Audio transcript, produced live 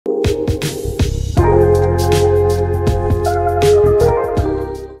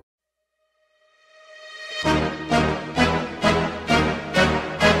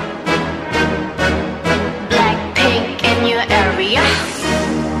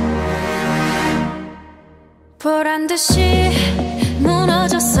보란듯이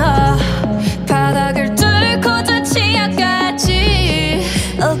무너졌어. 바닥을 뚫고 저 치아까지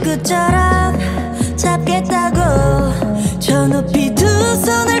엊그처럼 잡겠다고 저 높이 두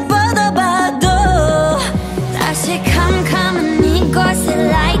손을 뻗어봐도 다시 캄캄한 이곳에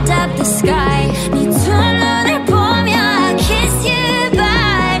light up the sky. 네 두 눈을 보며 I kiss you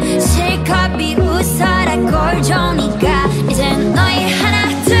bye. 실컷 비웃어라 꼴좋으니까 이젠 너희 하나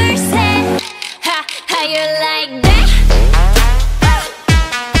둘 셋. How you like that?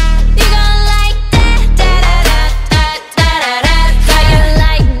 You gon' like that? Da-da-da-da-da-da-da. How you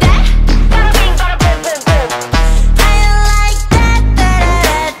like that? How you like that?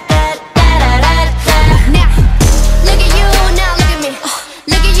 Da-da-da-da-da-da-da. Now, look at you, now look at me.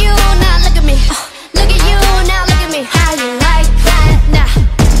 Look at you, now look at me. Look at you, now look at me. How you like that? Now,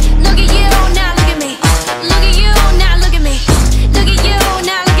 look at you, now look at me. Look at you, now look at me. Look at you,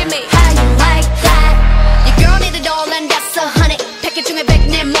 now look at me. How you like that? Your girl need it all and that's 100. 패킷 중에 100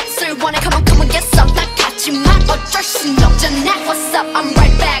 내 몫을 원해. Come on, get some. 나 같지만 어쩔 순 없잖아. What's up? I'm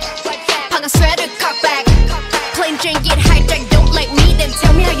right back. 방금 sweater cock back. Plain drink it hijack. Don't like me, then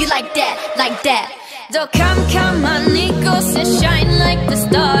tell me how you like that, like that. 더 캄캄한 이곳에 shine like the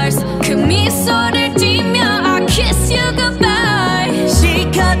stars. 그 미소를 띠며 I kiss you goodbye.